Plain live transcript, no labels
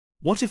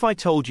What if I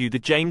told you the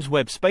James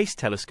Webb Space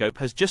Telescope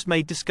has just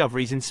made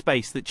discoveries in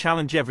space that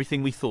challenge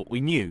everything we thought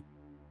we knew?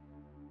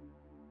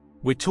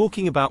 We're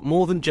talking about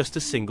more than just a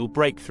single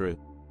breakthrough.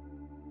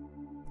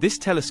 This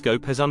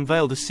telescope has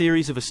unveiled a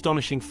series of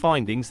astonishing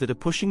findings that are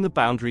pushing the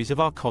boundaries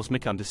of our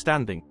cosmic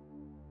understanding.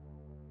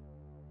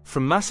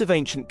 From massive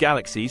ancient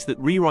galaxies that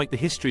rewrite the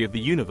history of the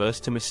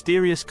universe to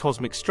mysterious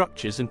cosmic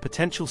structures and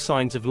potential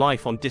signs of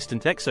life on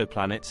distant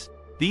exoplanets,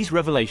 these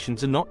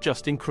revelations are not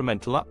just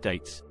incremental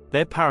updates,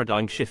 they're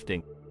paradigm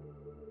shifting.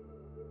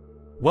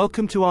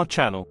 Welcome to our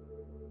channel.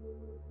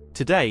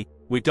 Today,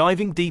 we're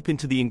diving deep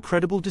into the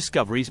incredible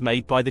discoveries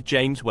made by the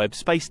James Webb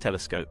Space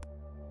Telescope.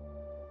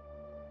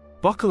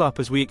 Buckle up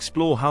as we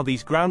explore how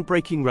these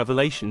groundbreaking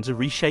revelations are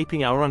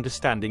reshaping our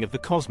understanding of the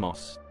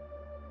cosmos.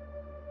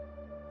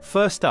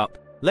 First up,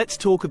 let's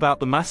talk about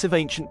the massive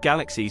ancient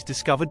galaxies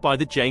discovered by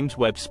the James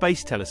Webb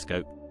Space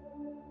Telescope.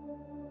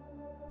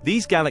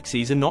 These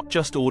galaxies are not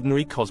just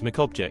ordinary cosmic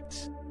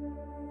objects.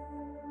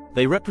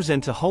 They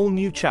represent a whole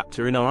new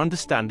chapter in our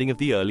understanding of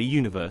the early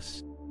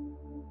universe.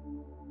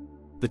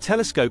 The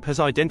telescope has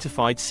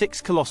identified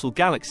 6 colossal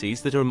galaxies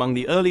that are among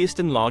the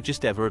earliest and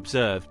largest ever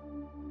observed.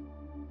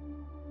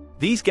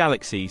 These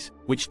galaxies,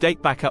 which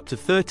date back up to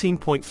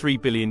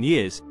 13.3 billion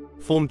years,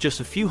 formed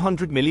just a few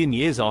hundred million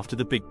years after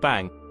the Big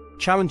Bang,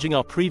 challenging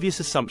our previous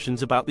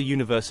assumptions about the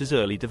universe's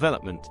early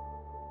development.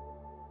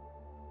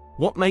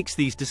 What makes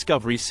these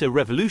discoveries so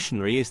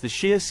revolutionary is the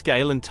sheer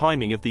scale and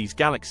timing of these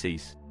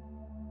galaxies.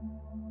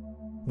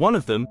 One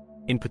of them,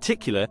 in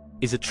particular,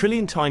 is 1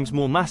 trillion times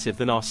more massive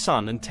than our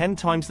Sun and 10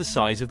 times the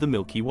size of the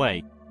Milky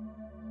Way.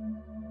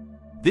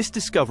 This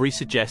discovery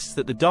suggests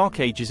that the dark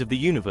ages of the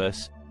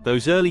universe,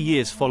 those early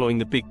years following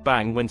the Big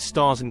Bang when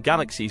stars and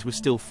galaxies were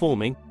still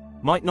forming,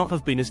 might not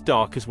have been as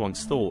dark as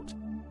once thought.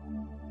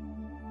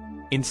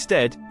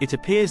 Instead, it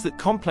appears that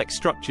complex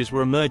structures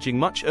were emerging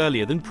much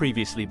earlier than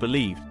previously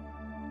believed.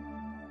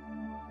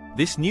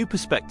 This new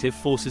perspective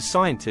forces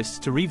scientists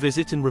to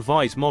revisit and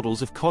revise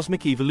models of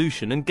cosmic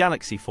evolution and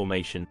galaxy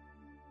formation.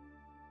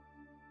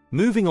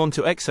 Moving on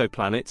to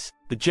exoplanets,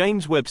 the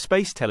James Webb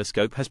Space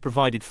Telescope has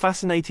provided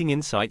fascinating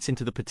insights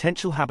into the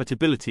potential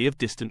habitability of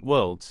distant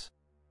worlds.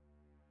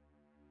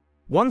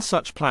 One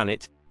such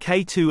planet,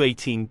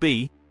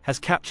 K2-18b, has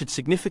captured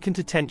significant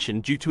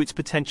attention due to its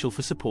potential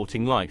for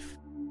supporting life.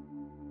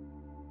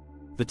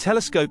 The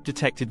telescope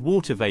detected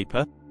water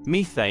vapor,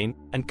 methane,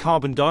 and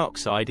carbon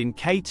dioxide in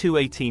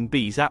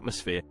K2-18b's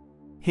atmosphere,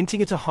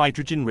 hinting at a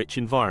hydrogen-rich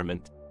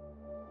environment.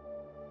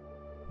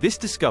 This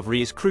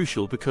discovery is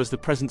crucial because the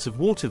presence of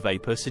water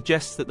vapor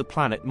suggests that the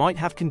planet might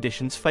have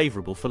conditions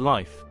favorable for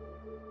life.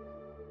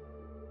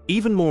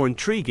 Even more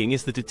intriguing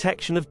is the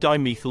detection of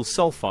dimethyl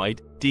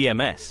sulfide,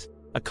 DMS,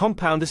 a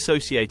compound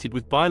associated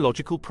with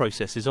biological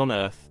processes on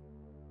Earth.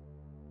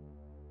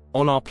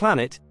 On our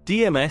planet,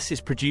 DMS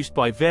is produced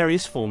by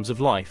various forms of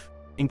life,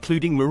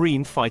 including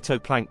marine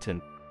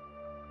phytoplankton.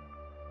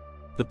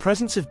 The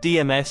presence of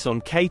DMS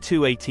on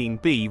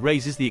K2-18b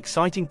raises the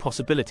exciting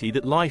possibility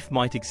that life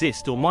might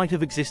exist or might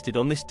have existed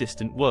on this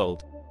distant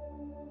world.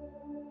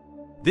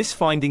 This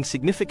finding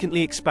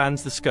significantly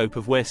expands the scope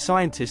of where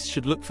scientists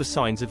should look for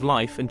signs of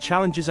life and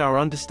challenges our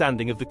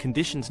understanding of the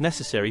conditions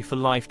necessary for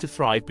life to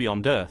thrive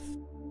beyond Earth.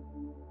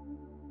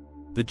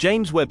 The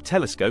James Webb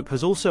Telescope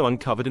has also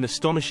uncovered an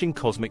astonishing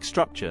cosmic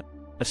structure,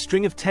 a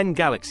string of 10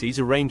 galaxies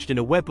arranged in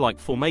a web-like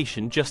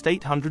formation just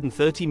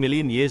 830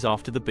 million years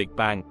after the Big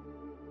Bang.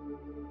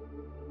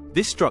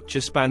 This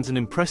structure spans an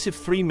impressive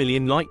 3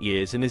 million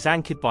light-years and is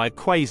anchored by a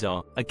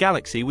quasar, a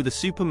galaxy with a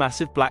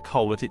supermassive black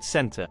hole at its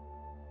center.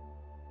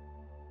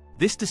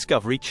 This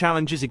discovery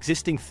challenges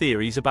existing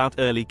theories about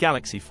early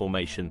galaxy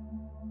formation.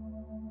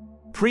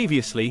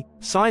 Previously,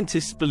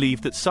 scientists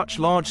believed that such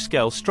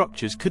large-scale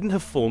structures couldn't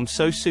have formed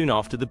so soon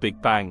after the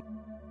Big Bang.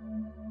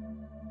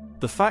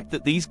 The fact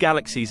that these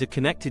galaxies are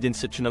connected in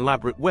such an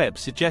elaborate web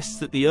suggests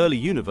that the early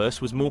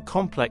universe was more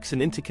complex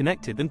and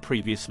interconnected than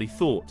previously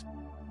thought.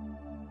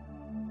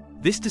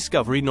 This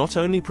discovery not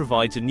only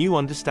provides a new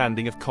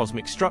understanding of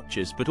cosmic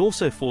structures but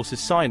also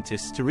forces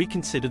scientists to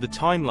reconsider the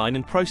timeline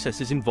and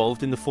processes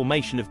involved in the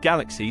formation of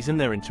galaxies and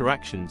their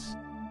interactions.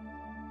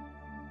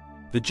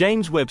 The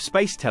James Webb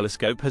Space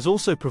Telescope has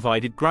also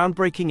provided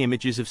groundbreaking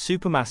images of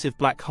supermassive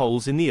black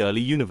holes in the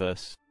early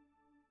universe.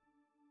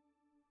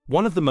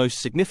 One of the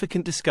most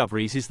significant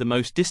discoveries is the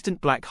most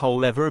distant black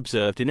hole ever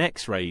observed in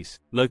X-rays,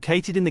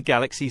 located in the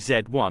galaxy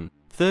Z1,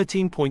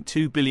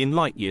 13.2 billion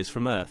light-years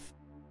from Earth.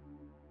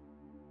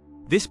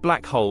 This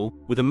black hole,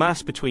 with a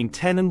mass between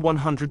 10 and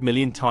 100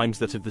 million times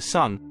that of the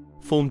Sun,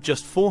 formed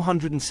just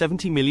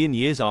 470 million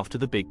years after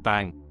the Big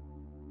Bang.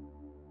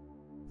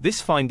 This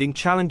finding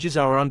challenges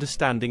our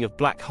understanding of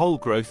black hole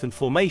growth and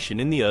formation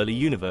in the early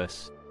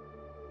universe.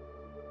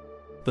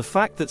 The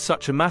fact that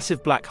such a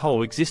massive black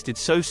hole existed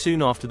so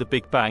soon after the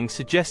Big Bang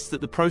suggests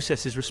that the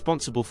processes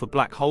responsible for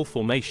black hole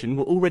formation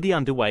were already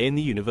underway in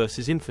the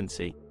universe's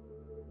infancy.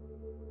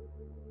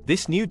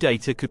 This new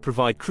data could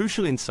provide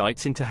crucial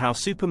insights into how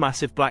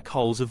supermassive black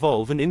holes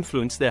evolve and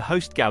influence their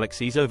host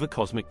galaxies over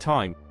cosmic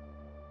time.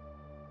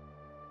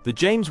 The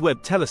James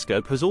Webb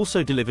Telescope has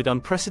also delivered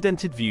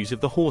unprecedented views of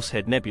the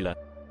Horsehead Nebula,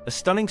 a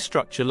stunning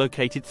structure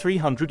located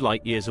 300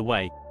 light-years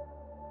away.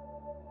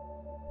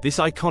 This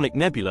iconic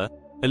nebula,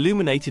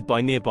 illuminated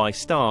by nearby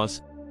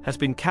stars, has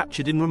been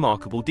captured in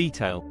remarkable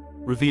detail,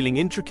 revealing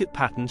intricate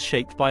patterns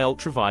shaped by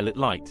ultraviolet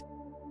light.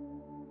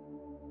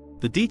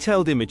 The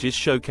detailed images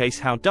showcase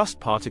how dust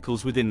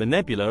particles within the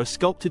nebula are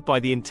sculpted by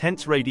the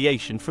intense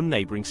radiation from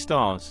neighboring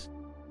stars.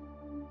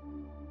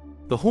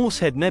 The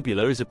Horsehead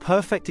Nebula is a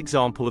perfect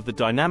example of the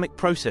dynamic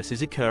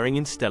processes occurring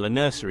in stellar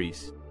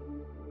nurseries.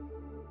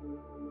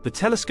 The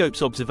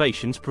telescope's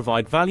observations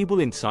provide valuable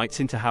insights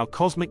into how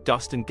cosmic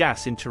dust and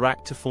gas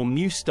interact to form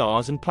new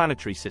stars and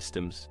planetary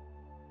systems.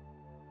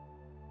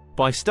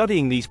 By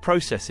studying these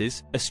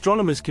processes,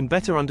 astronomers can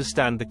better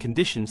understand the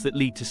conditions that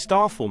lead to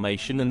star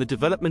formation and the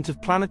development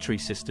of planetary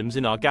systems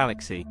in our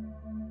galaxy.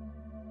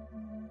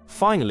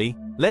 Finally,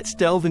 let's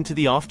delve into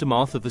the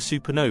aftermath of the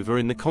supernova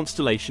in the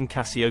constellation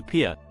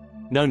Cassiopeia.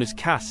 Known as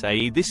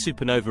Cas-A, this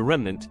supernova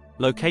remnant,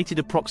 located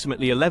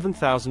approximately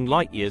 11,000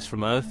 light-years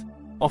from Earth,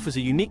 offers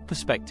a unique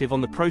perspective on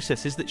the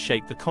processes that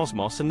shape the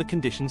cosmos and the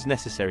conditions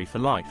necessary for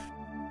life.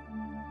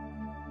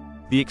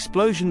 The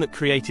explosion that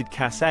created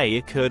Cas-A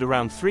occurred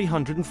around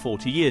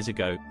 340 years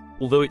ago,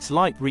 although its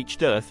light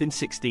reached Earth in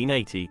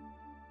 1680.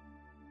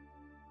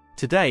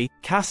 Today,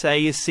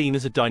 Cas-A is seen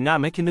as a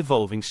dynamic and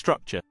evolving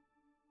structure.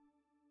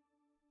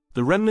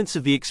 The remnants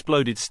of the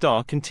exploded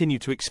star continue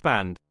to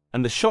expand,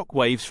 and the shock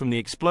waves from the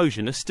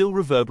explosion are still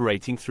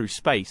reverberating through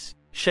space,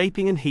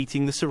 shaping and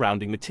heating the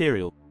surrounding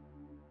material.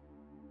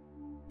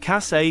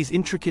 Cas-A's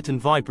intricate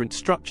and vibrant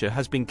structure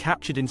has been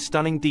captured in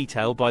stunning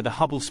detail by the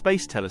Hubble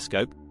Space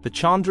Telescope, the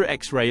Chandra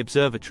X-ray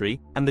Observatory,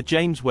 and the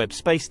James Webb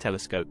Space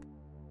Telescope.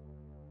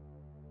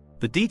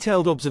 The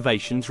detailed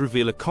observations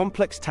reveal a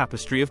complex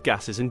tapestry of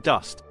gases and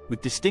dust,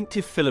 with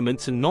distinctive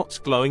filaments and knots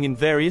glowing in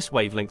various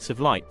wavelengths of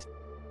light.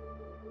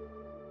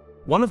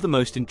 One of the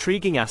most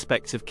intriguing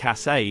aspects of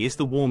Cas-A is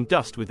the warm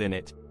dust within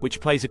it, which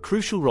plays a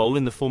crucial role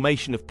in the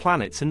formation of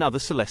planets and other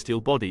celestial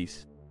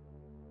bodies.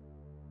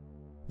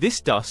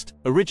 This dust,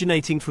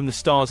 originating from the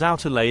star's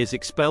outer layers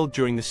expelled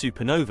during the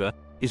supernova,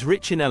 is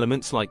rich in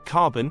elements like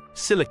carbon,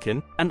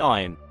 silicon, and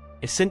iron,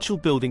 essential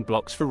building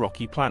blocks for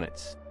rocky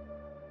planets.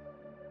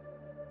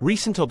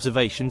 Recent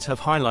observations have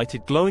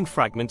highlighted glowing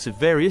fragments of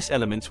various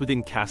elements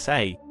within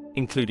Cas-A,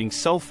 including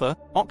sulfur,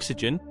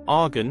 oxygen,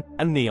 argon,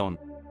 and neon.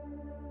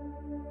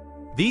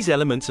 These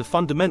elements are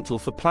fundamental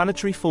for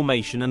planetary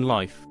formation and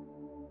life.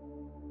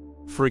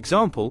 For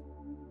example,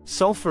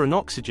 sulfur and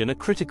oxygen are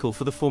critical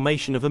for the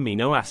formation of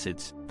amino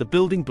acids, the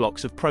building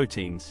blocks of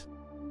proteins.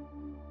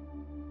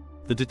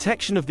 The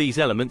detection of these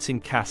elements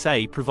in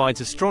Cas-A provides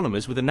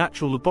astronomers with a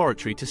natural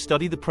laboratory to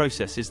study the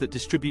processes that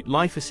distribute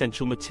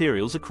life-essential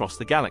materials across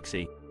the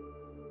galaxy.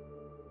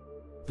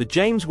 The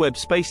James Webb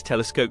Space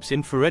Telescope's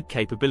infrared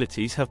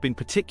capabilities have been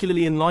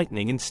particularly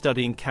enlightening in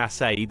studying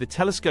Cas-A. The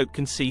telescope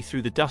can see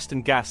through the dust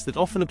and gas that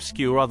often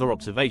obscure other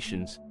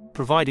observations,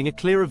 providing a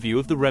clearer view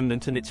of the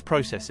remnant and its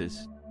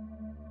processes.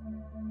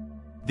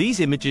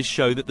 These images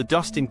show that the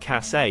dust in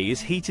Cas-A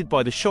is heated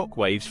by the shock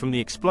waves from the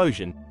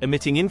explosion,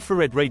 emitting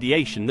infrared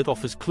radiation that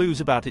offers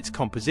clues about its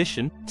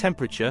composition,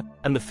 temperature,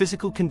 and the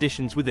physical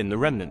conditions within the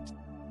remnant.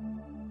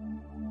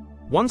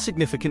 One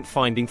significant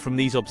finding from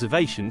these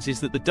observations is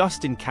that the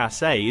dust in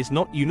Cas-A is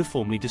not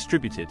uniformly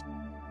distributed.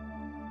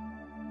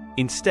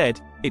 Instead,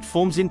 it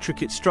forms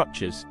intricate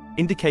structures,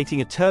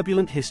 indicating a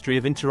turbulent history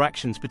of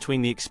interactions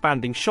between the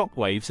expanding shock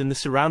waves and the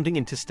surrounding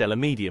interstellar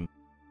medium.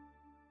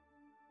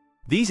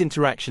 These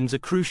interactions are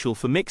crucial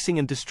for mixing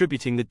and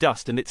distributing the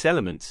dust and its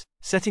elements,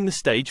 setting the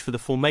stage for the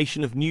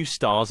formation of new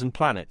stars and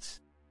planets.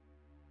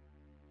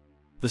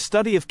 The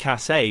study of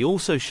Cas-A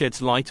also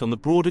sheds light on the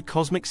broader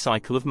cosmic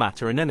cycle of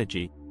matter and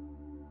energy.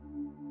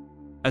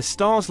 As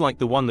stars like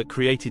the one that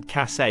created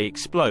Cas-A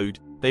explode,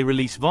 they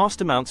release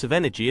vast amounts of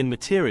energy and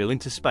material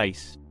into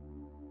space.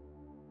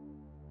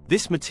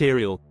 This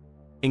material,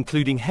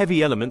 including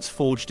heavy elements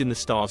forged in the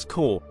star's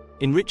core,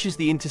 enriches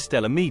the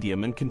interstellar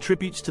medium and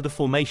contributes to the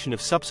formation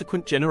of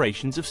subsequent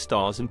generations of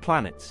stars and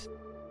planets.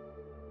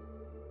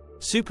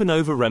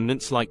 Supernova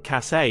remnants like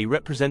Cas-A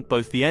represent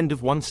both the end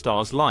of one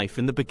star's life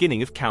and the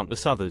beginning of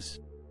countless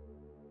others.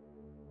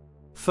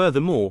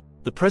 Furthermore,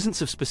 the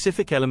presence of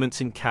specific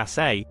elements in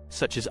Cas-A,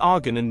 such as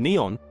argon and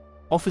neon,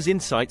 offers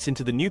insights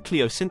into the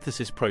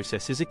nucleosynthesis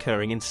processes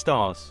occurring in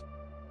stars.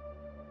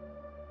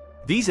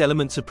 These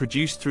elements are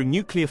produced through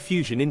nuclear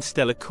fusion in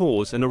stellar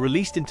cores and are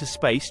released into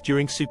space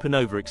during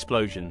supernova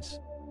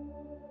explosions.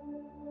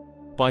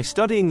 By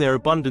studying their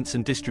abundance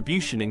and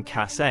distribution in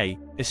Cas-A,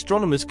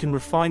 astronomers can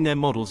refine their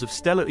models of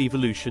stellar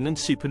evolution and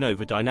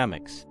supernova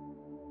dynamics.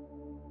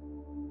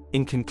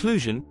 In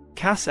conclusion,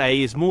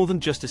 Cas-A is more than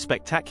just a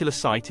spectacular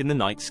sight in the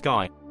night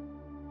sky.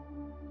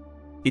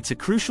 It's a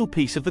crucial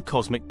piece of the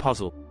cosmic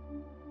puzzle.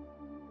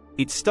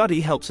 Its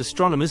study helps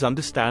astronomers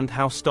understand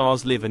how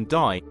stars live and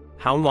die,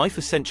 how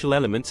life-essential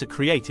elements are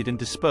created and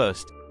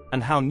dispersed,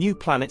 and how new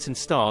planets and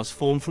stars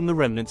form from the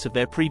remnants of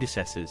their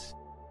predecessors.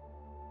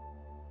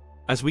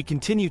 As we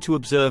continue to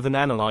observe and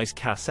analyze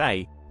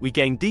Cas-A, we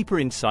gain deeper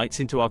insights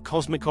into our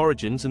cosmic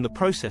origins and the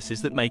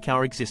processes that make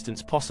our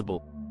existence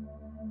possible.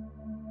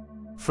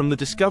 From the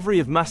discovery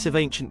of massive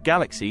ancient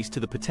galaxies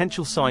to the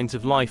potential signs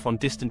of life on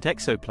distant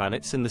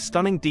exoplanets and the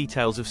stunning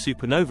details of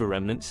supernova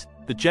remnants,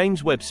 the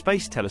James Webb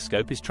Space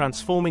Telescope is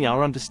transforming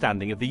our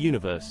understanding of the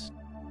universe.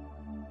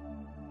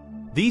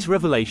 These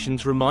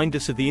revelations remind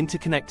us of the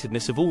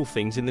interconnectedness of all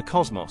things in the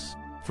cosmos,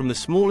 from the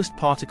smallest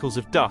particles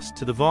of dust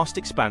to the vast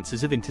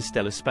expanses of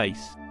interstellar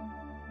space.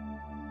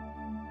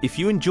 If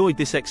you enjoyed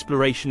this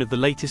exploration of the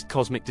latest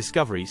cosmic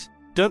discoveries,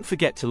 don't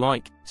forget to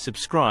like,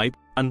 subscribe,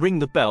 and ring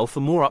the bell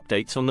for more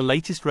updates on the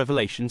latest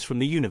revelations from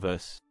the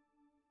universe.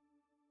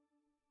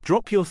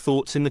 Drop your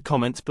thoughts in the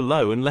comments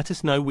below and let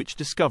us know which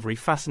discovery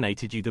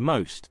fascinated you the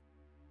most.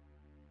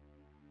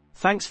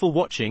 Thanks for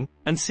watching,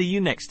 and see you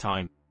next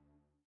time.